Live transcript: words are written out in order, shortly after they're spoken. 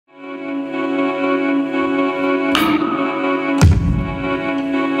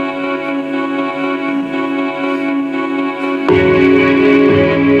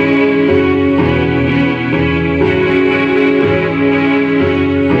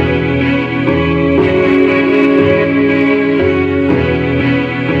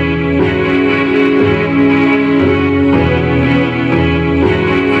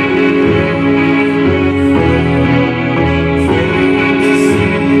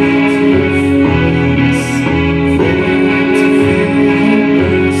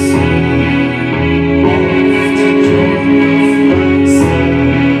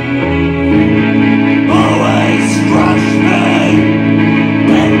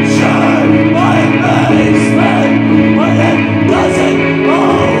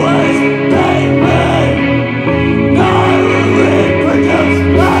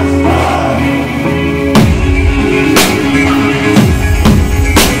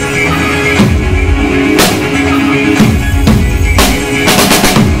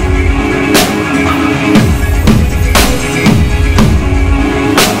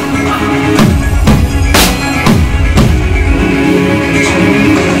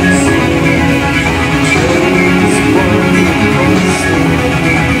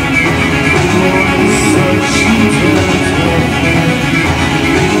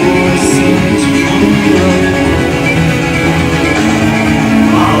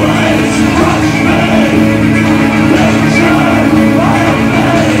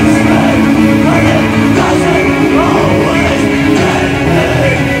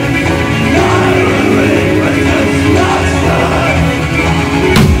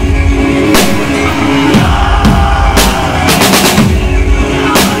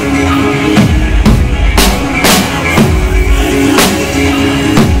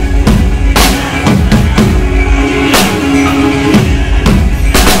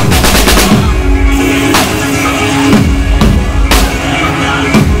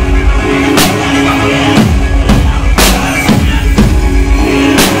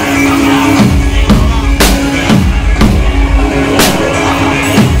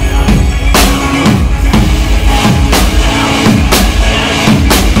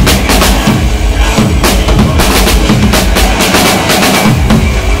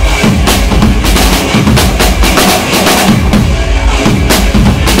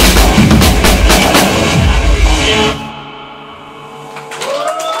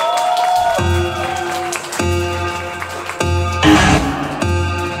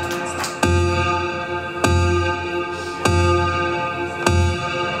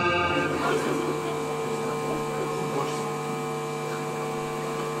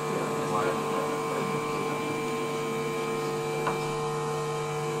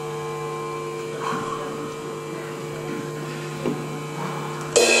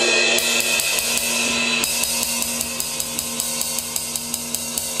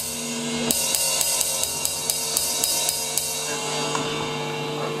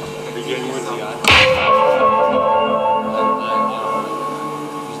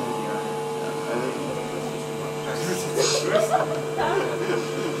Sleeping,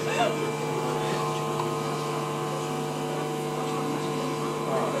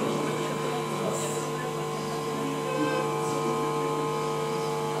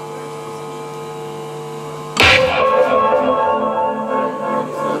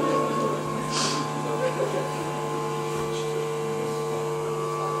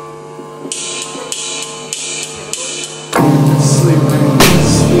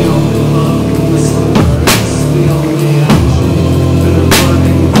 it's the only love, it's the only action.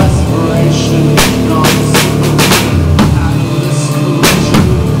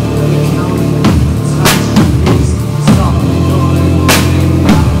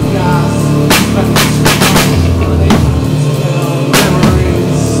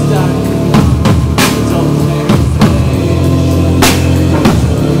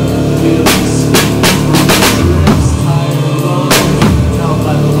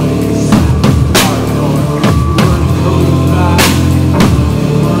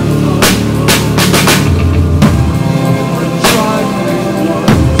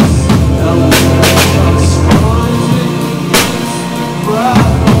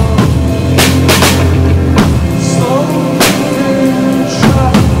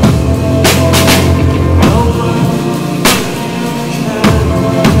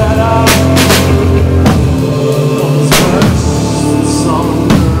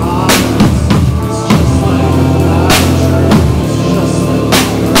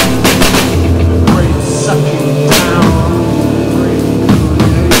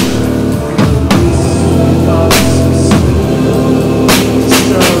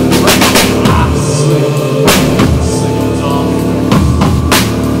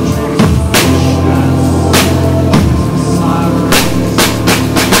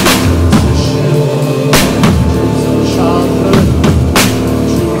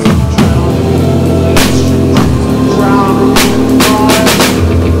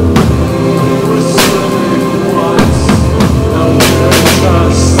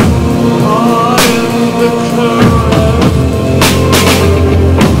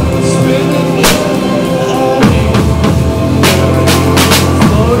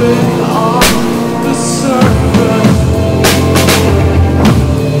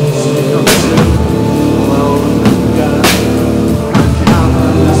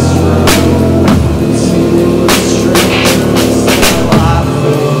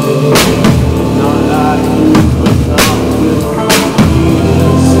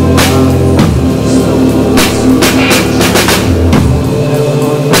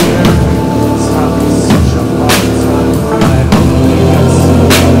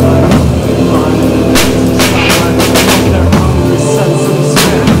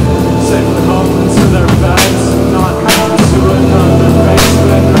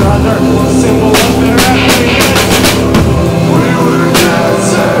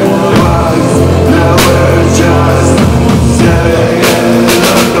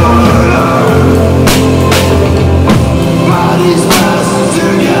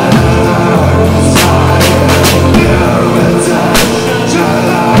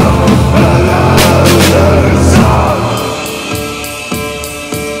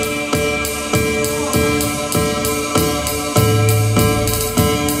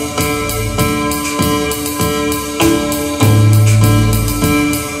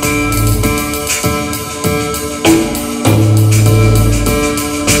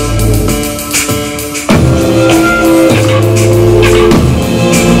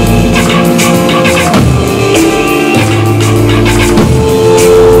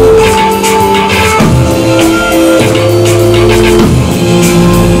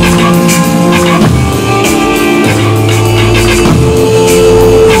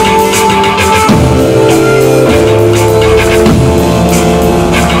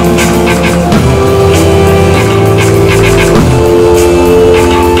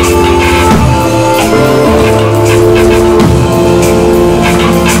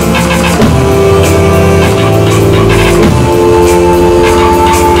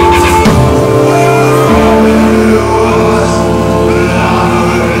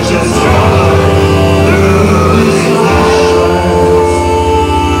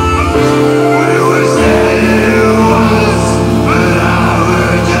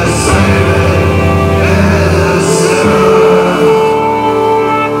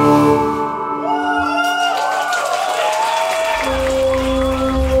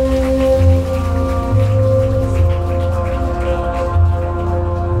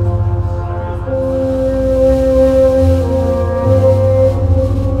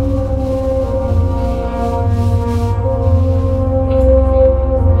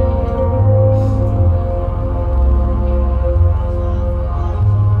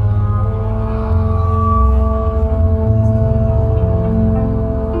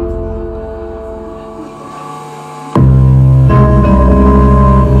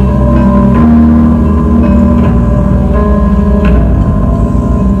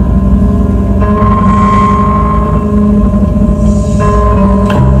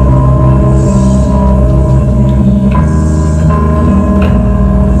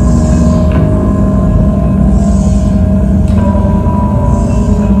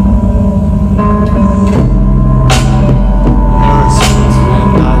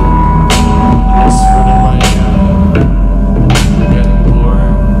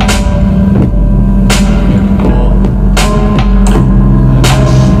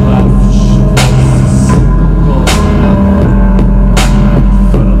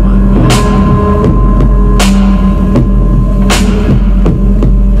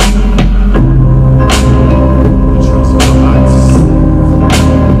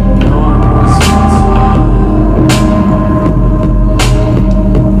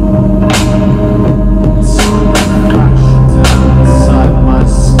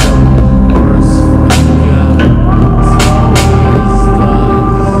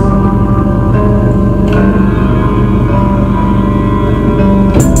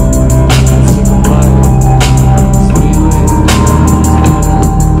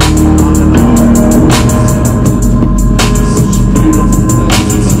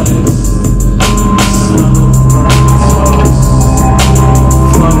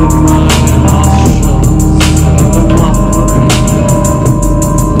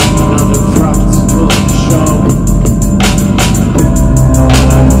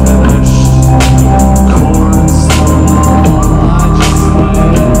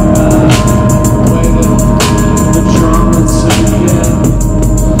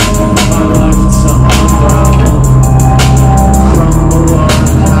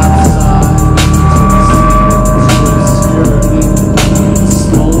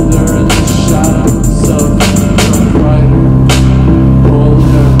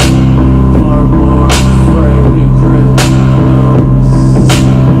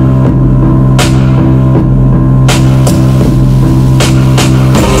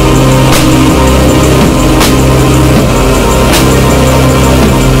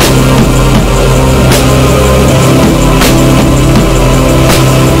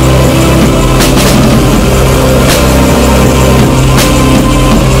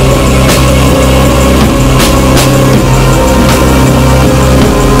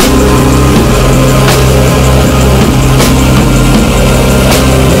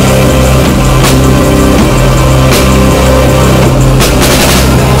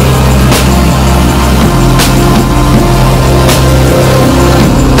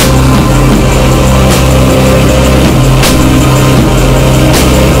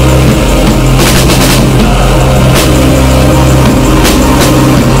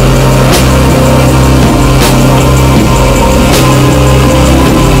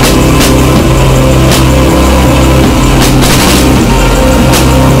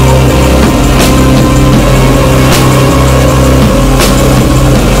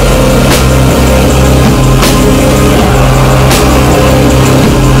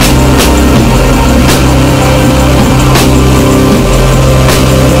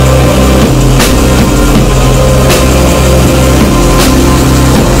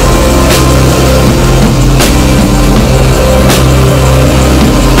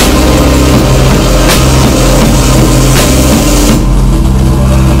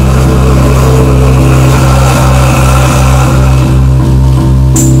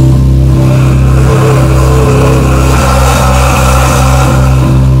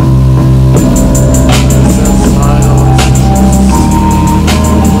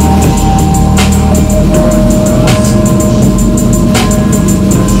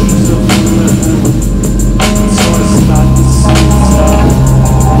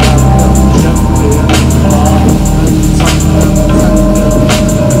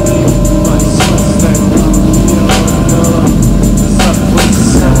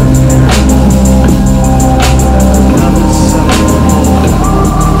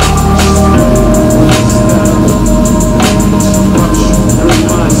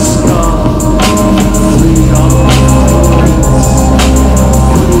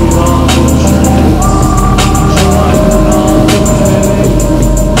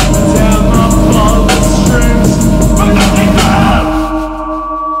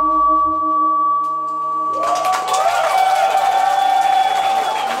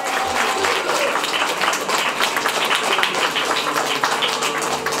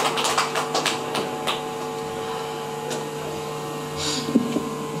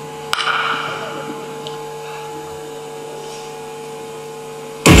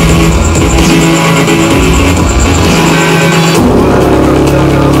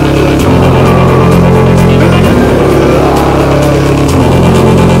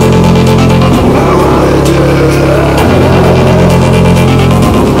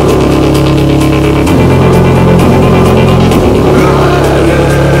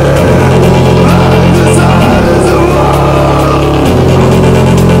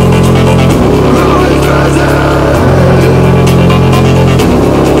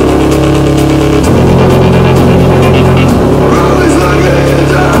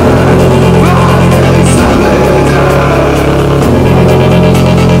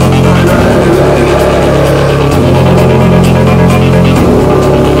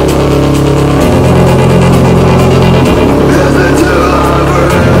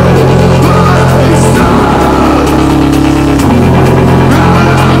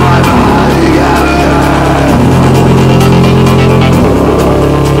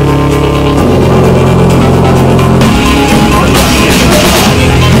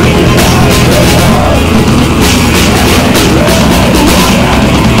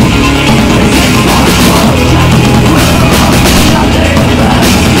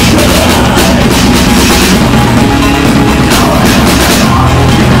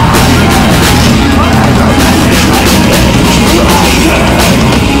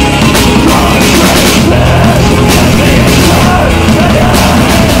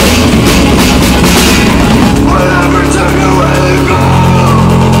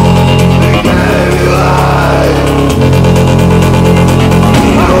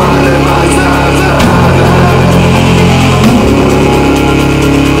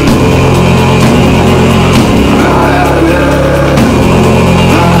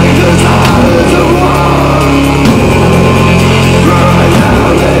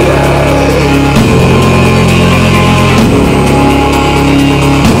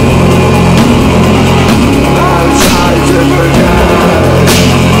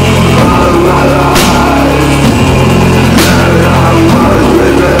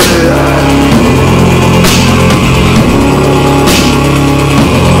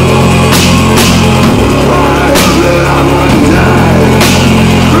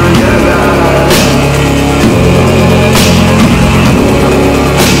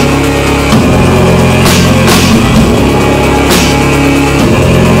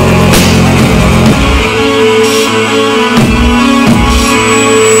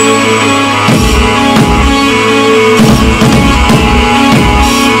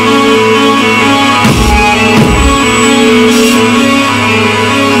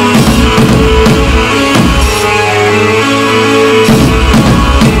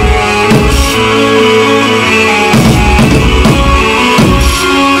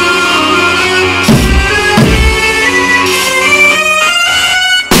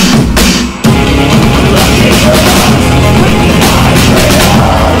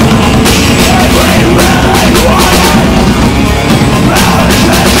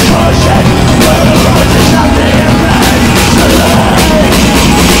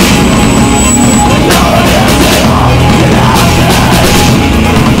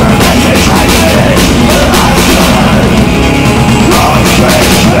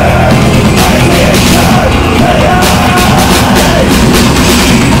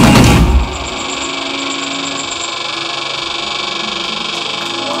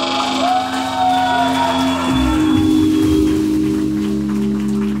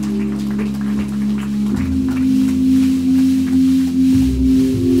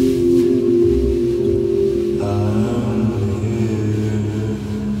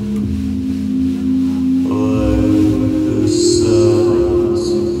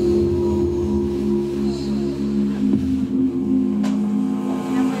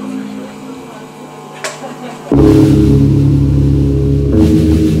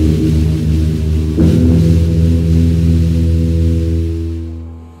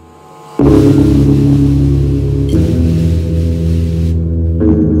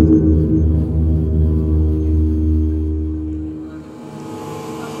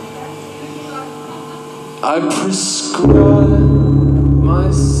 I prescribe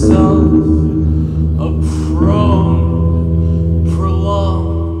myself a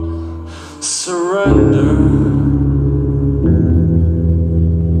prolonged surrender.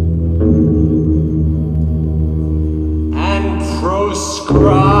 And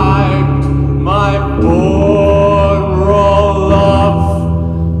proscribed my born role of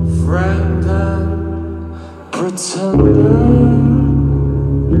friend and pretender.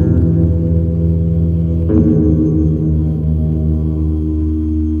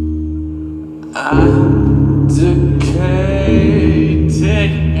 Abdicated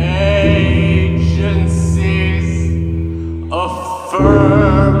agencies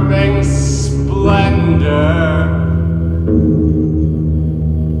affirming splendor,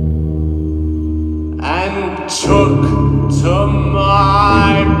 and took to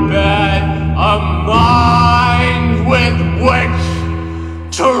my bed a mind with which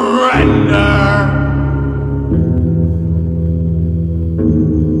to render.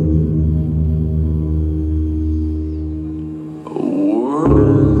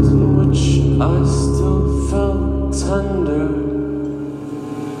 I still felt tender.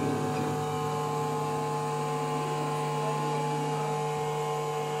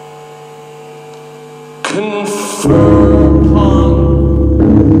 Confer upon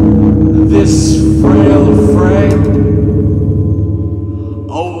this frail frame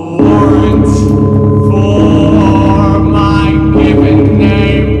a warrant for my given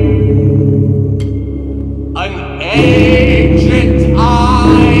name, an agent I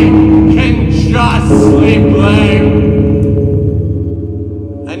can justly blame,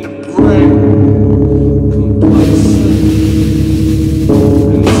 and bring complacent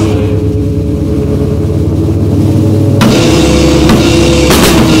and shame.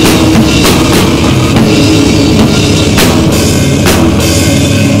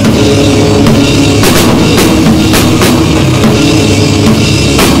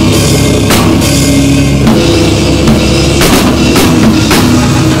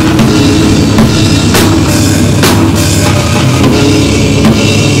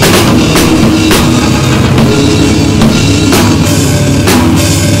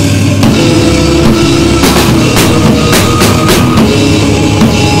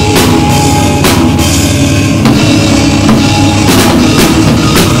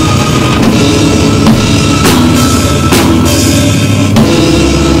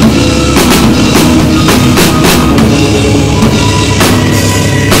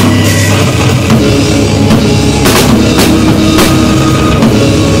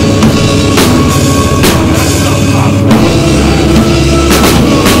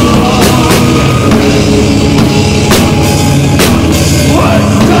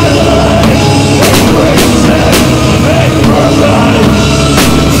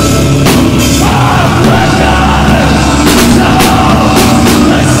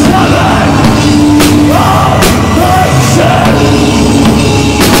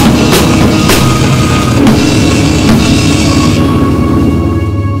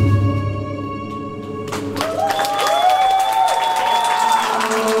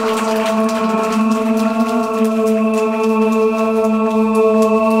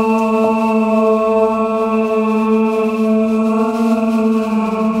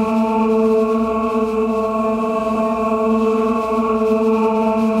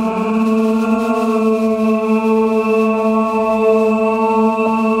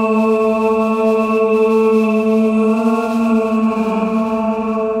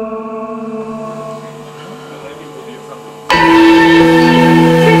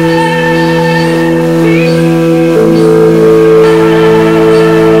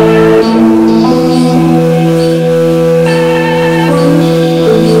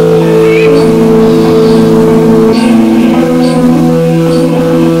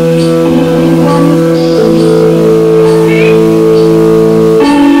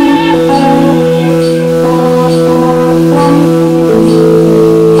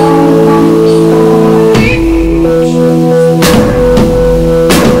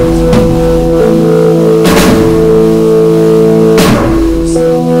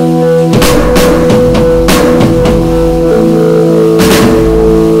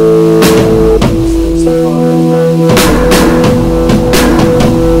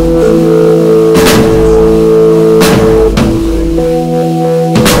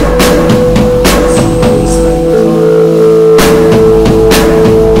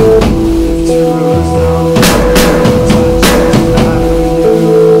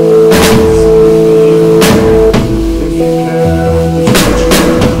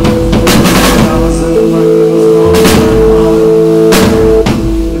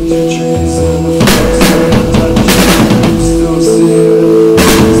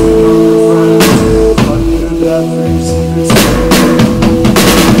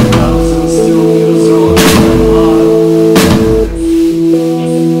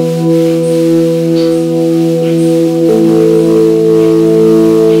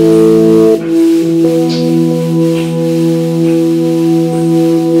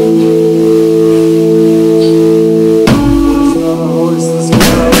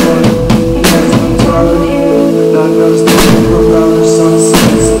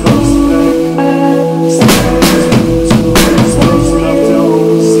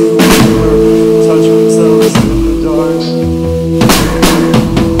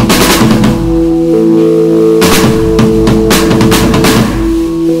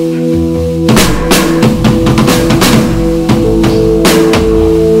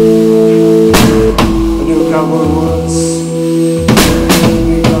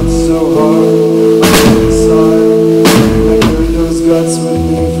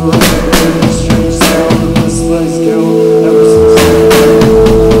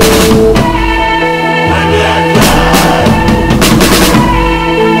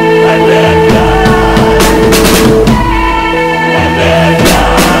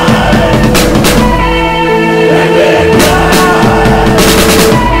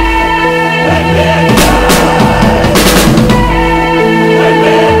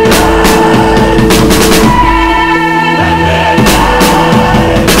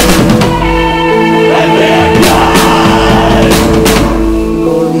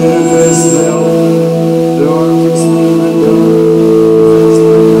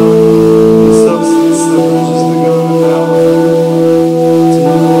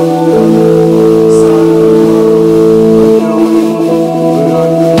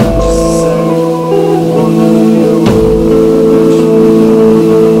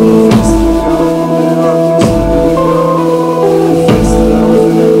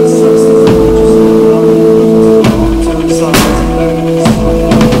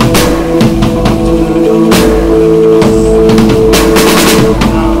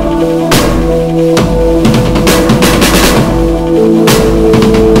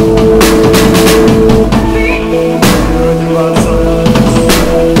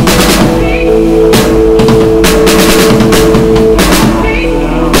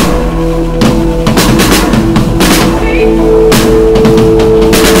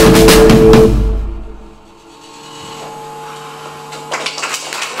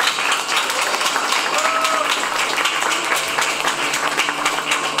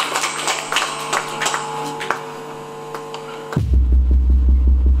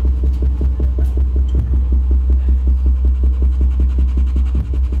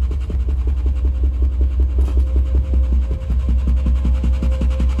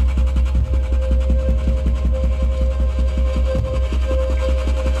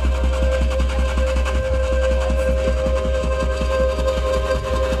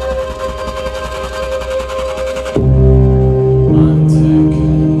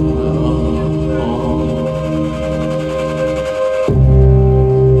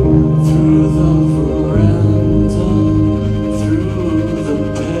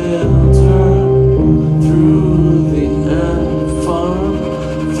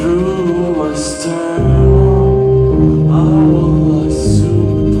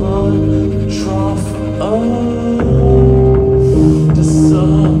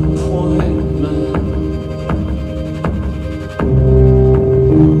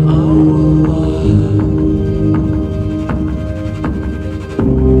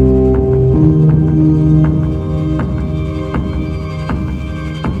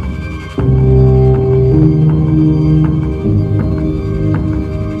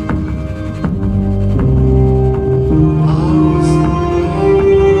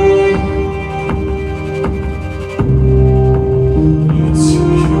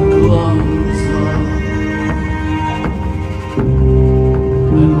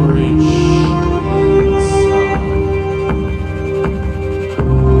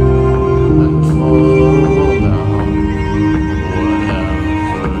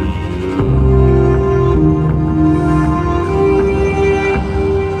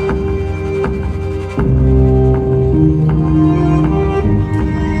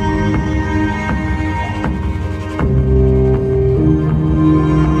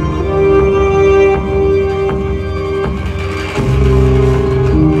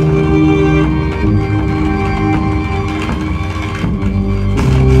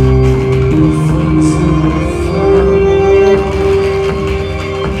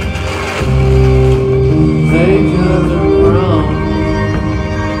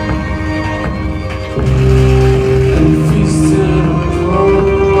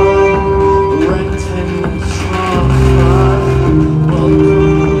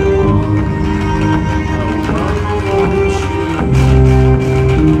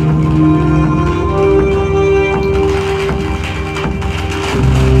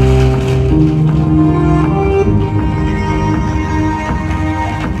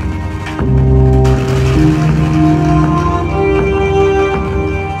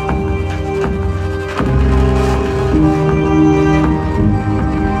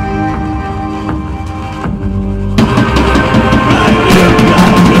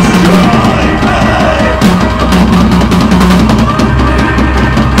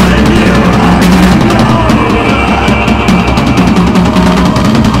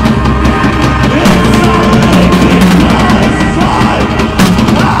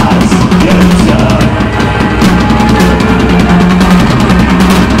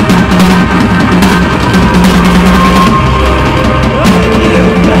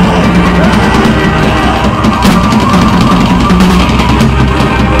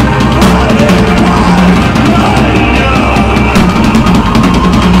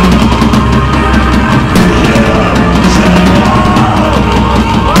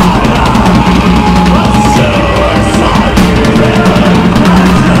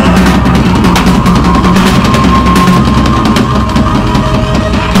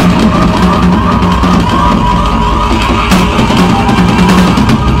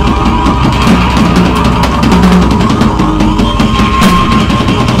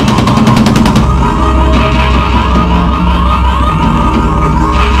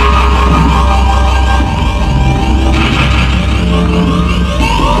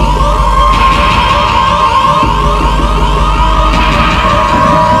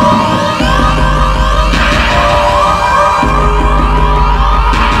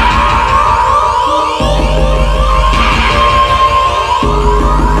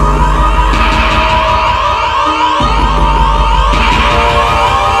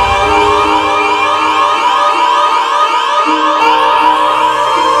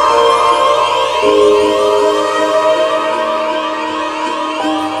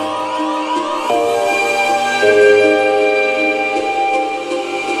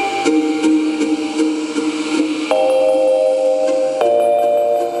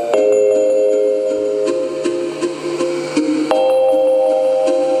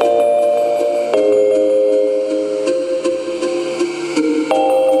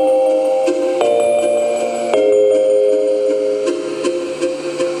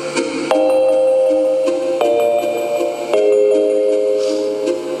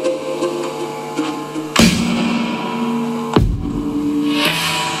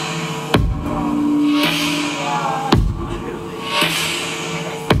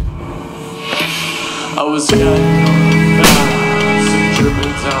 I was getting on fast and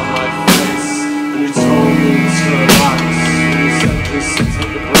dripping down my face. When you told me to relax, when you said just to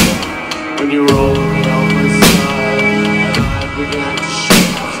take a break, when you rolled me on my side and I began to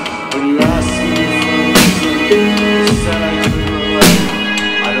shake. When you asked me for a reason, you said I couldn't relate.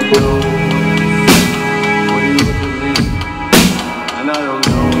 I don't know what you think when you look at me, and I don't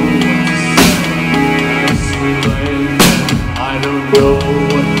know what to say. As we lay in bed, I don't know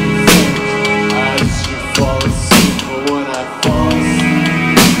what you think as you fall asleep. But when I fall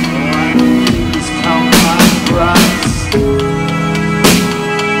asleep, all I do is count my breaths.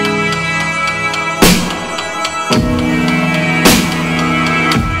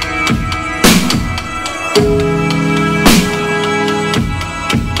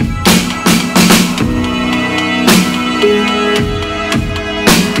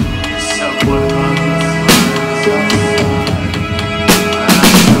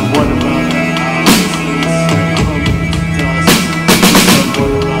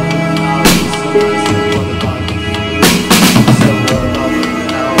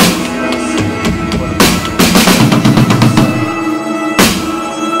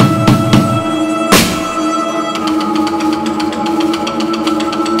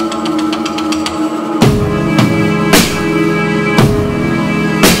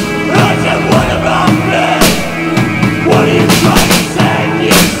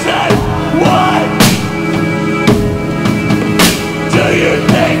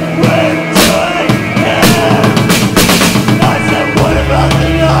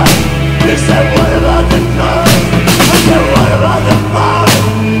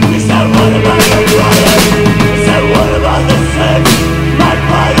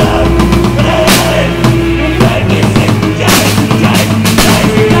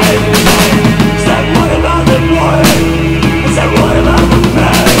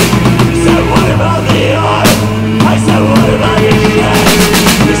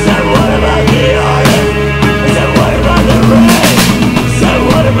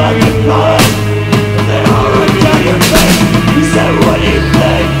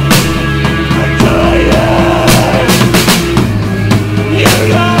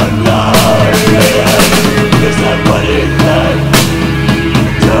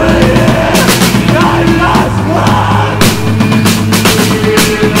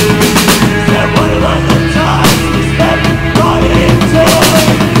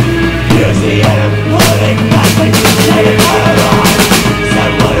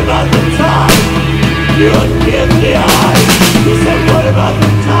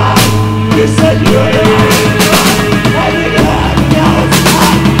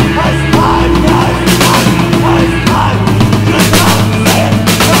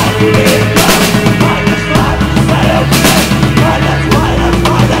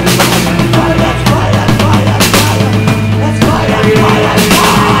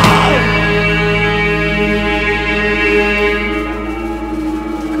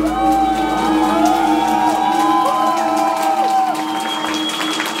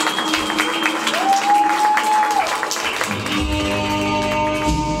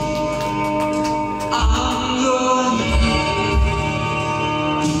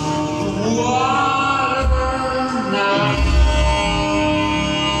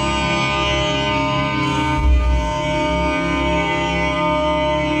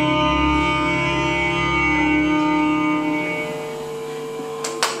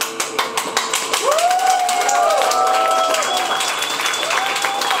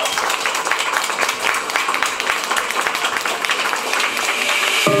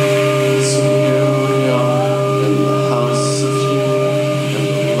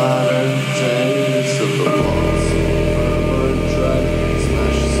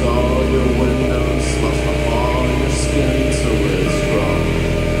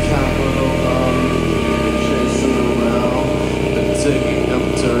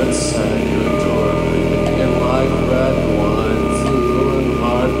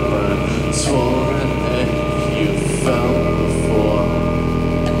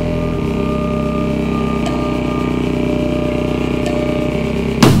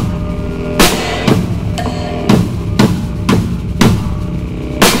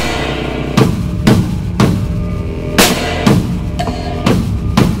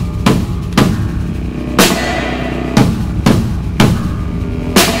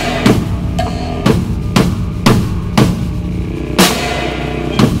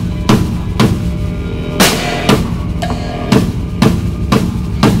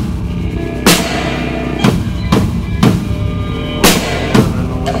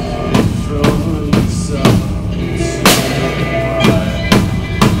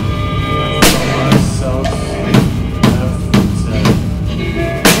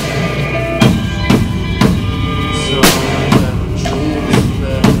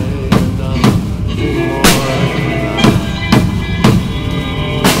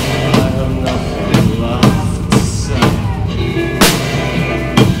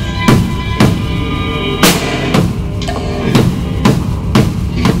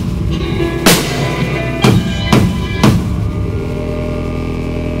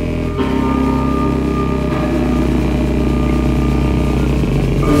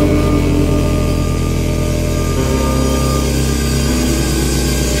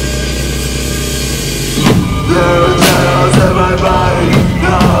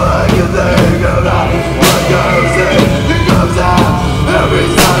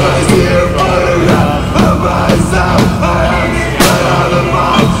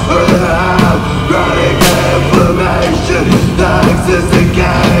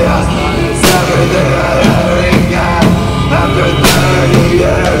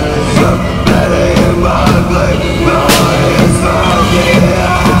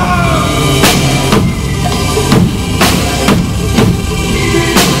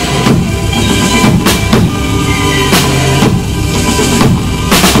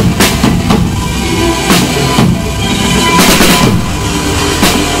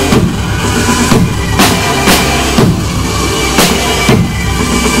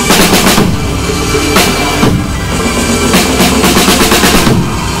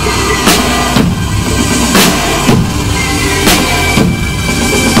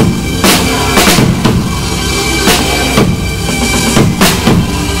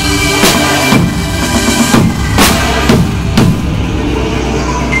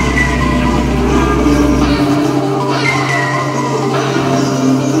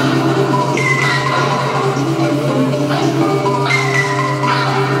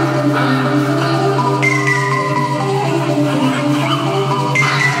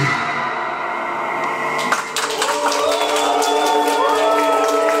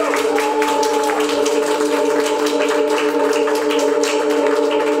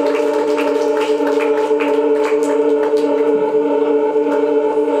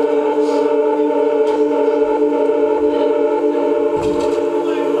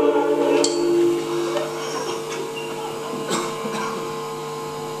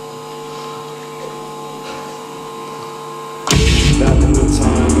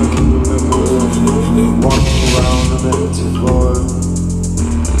 I can remember walking around an empty floor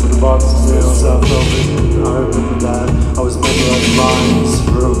with a box of nails half open. I remember that I was memorizing lines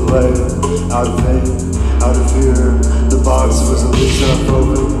for a play, out of pain, out of fear. The box was at least half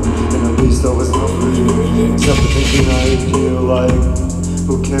open, and at least I was not free, except for thinking I'd feel like,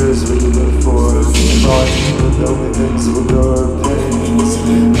 who cares what you live for? If all I knew, the only things that would go are pains,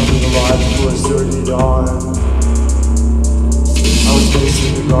 coming alive before a sturdy dawn. I was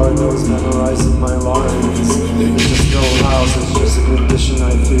facing the guard that was memorizing my lines. It's just no house, it's just a condition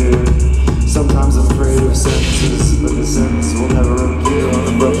I fear. Sometimes I'm afraid of sentences, but the sentence will never appear on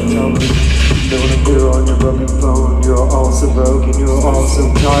a broken television. They won't appear on your broken phone. You're all so broken, you're all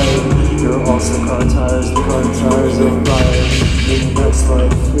so tired. You're all so car tires, the car tires are on fire. In the next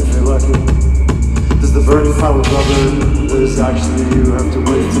life, if you're lucky, does the burning pile of rubber that is actually you have to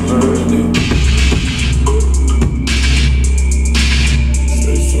wait to burn?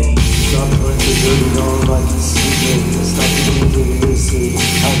 Stop putting the dirty on like it's stupid. Stop doing the easy.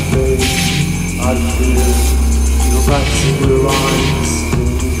 Out of faith, out of fear. You go practicing your lines.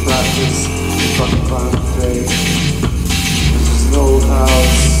 Then you practice your fucking clown faith. There's just an old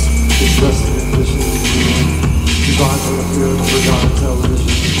house. It's just an addition to you. You're gone from the fear of the forgotten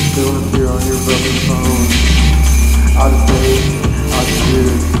television. They won't appear on your broken phone. Out of faith, out of fear.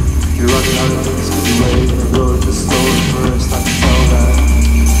 You're running out of things to do late. Or go to the store first. I can tell that.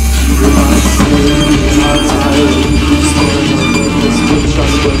 You're not asleep, you're not tired. You're staring at this bitch on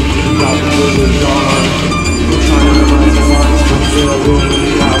the not until you're gone. You're trying to memorize the lines, but you're a woman in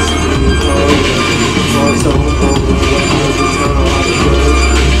the house and you're cold. You're so cold, you're like you're eternal out of good.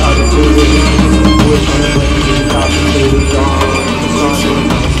 Out of good, we're trying to blame you not until you're gone. I'm trying to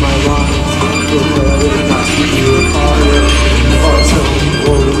memorize my lines. You're better than not to be a harder. You're so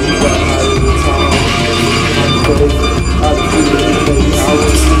cold, you're right out of the time. I'm fake, out of fear, baby, I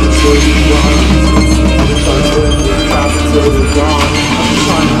was until you're gone. I'm trying to live your path until you're gone. I'm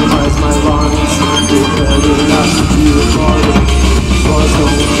trying to memorize my lines. You're better than not to be a harder.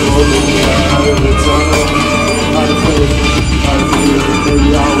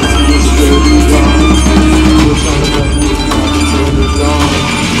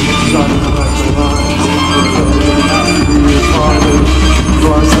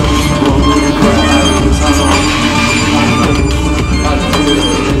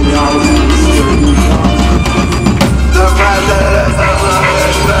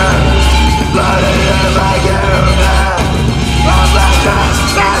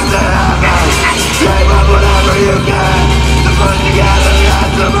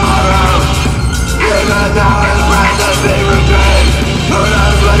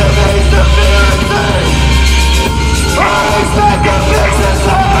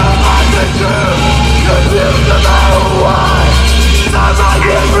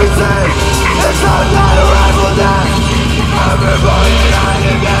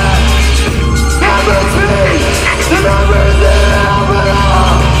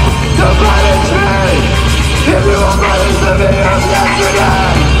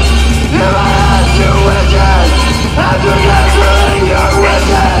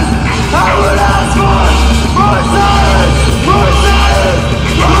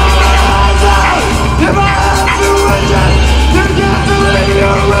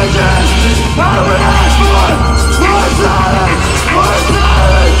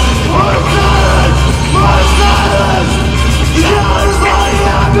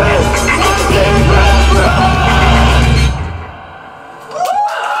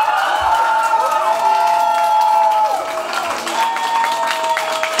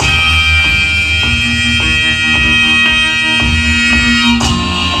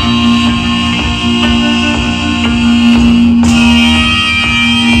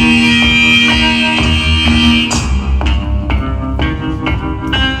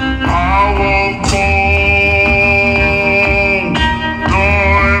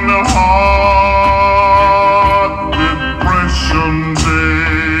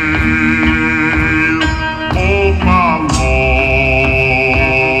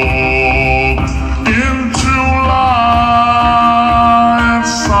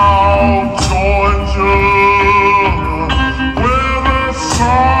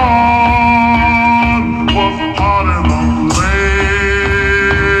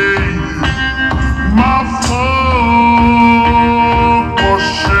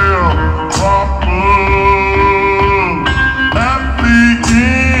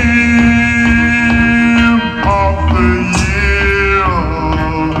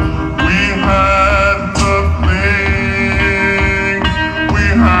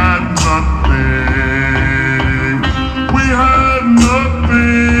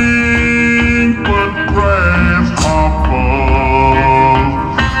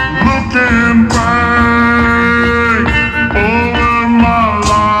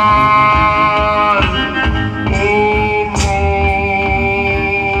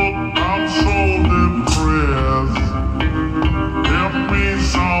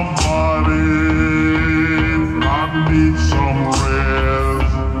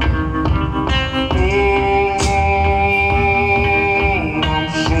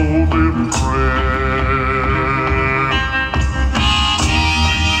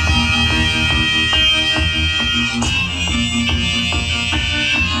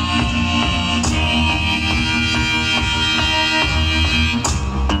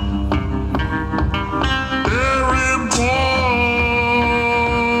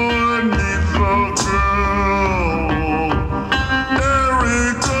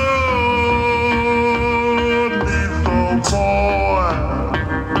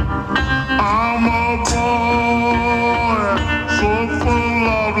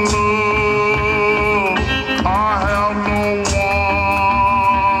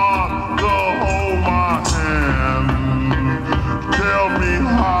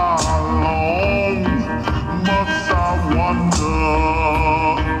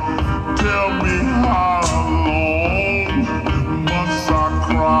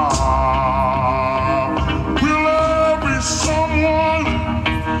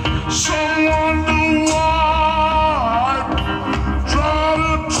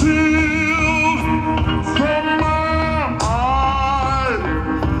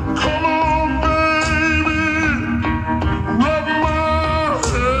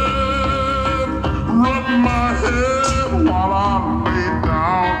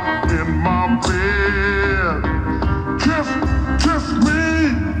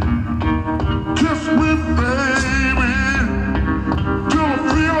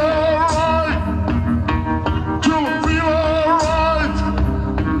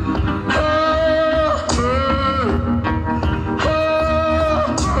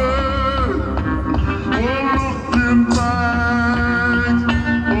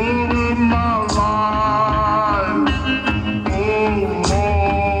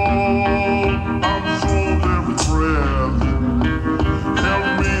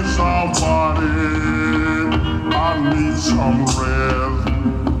 needs I'm red.